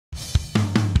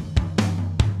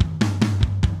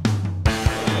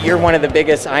you're one of the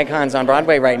biggest icons on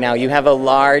Broadway right now. You have a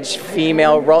large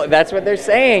female role. That's what they're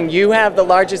saying. You have the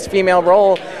largest female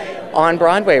role on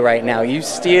Broadway right now. You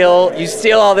steal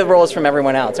all the roles from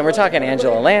everyone else. And we're talking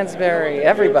Angela Lansbury,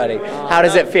 everybody. How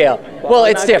does it feel? Well,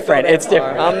 it's different. It's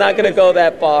different. I'm not going to go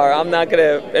that far. I'm not going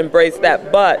to embrace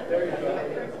that. But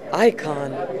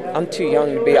icon. I'm too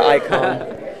young to be an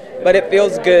icon. But it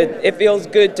feels good. It feels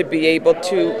good to be able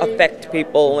to affect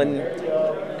people,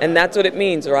 and that's what it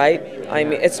means, right? I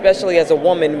mean, especially as a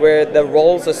woman, where the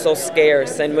roles are so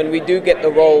scarce, and when we do get the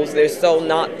roles, they're so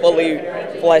not fully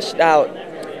fleshed out,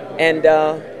 and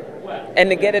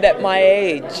to get it at my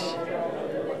age.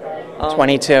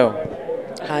 22.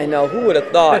 I know. Who would have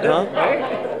thought, huh?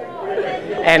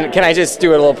 And can I just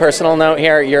do a little personal note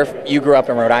here? You grew up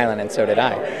in Rhode Island, and so did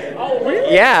I.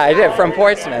 Yeah, I did, from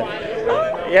Portsmouth.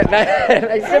 Yeah,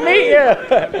 nice to meet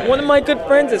you. One of my good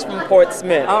friends is from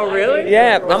Portsmouth. Oh, really?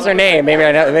 Yeah. What's her name? Maybe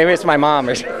I know. Maybe it's my mom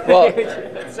or something.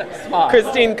 Well,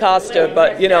 Christine Costa,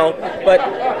 but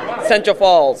Central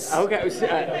Falls. Okay.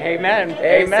 Amen.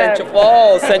 Hey, Amen.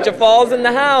 Central Falls in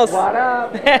the house. What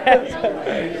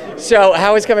up? So,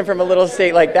 how is coming from a little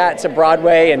state like that to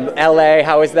Broadway and LA?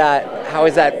 How has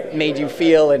that made you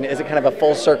feel? And is it kind of a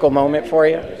full circle moment for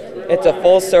you? It's a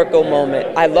full circle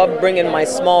moment. I love bringing my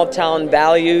small town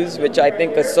values, which I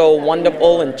think are so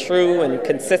wonderful and true and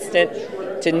consistent,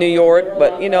 to New York.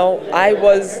 But, I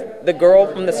was the girl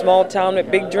from the small town with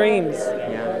big dreams.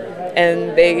 Yeah.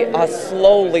 And they are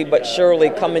slowly but surely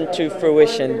coming to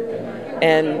fruition.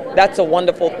 And that's a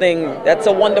wonderful thing. That's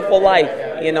a wonderful life,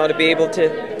 to be able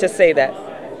to say that.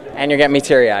 And you're getting me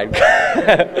teary-eyed.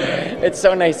 It's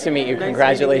so nice to meet you.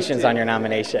 Congratulations on your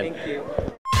nomination. Thank you.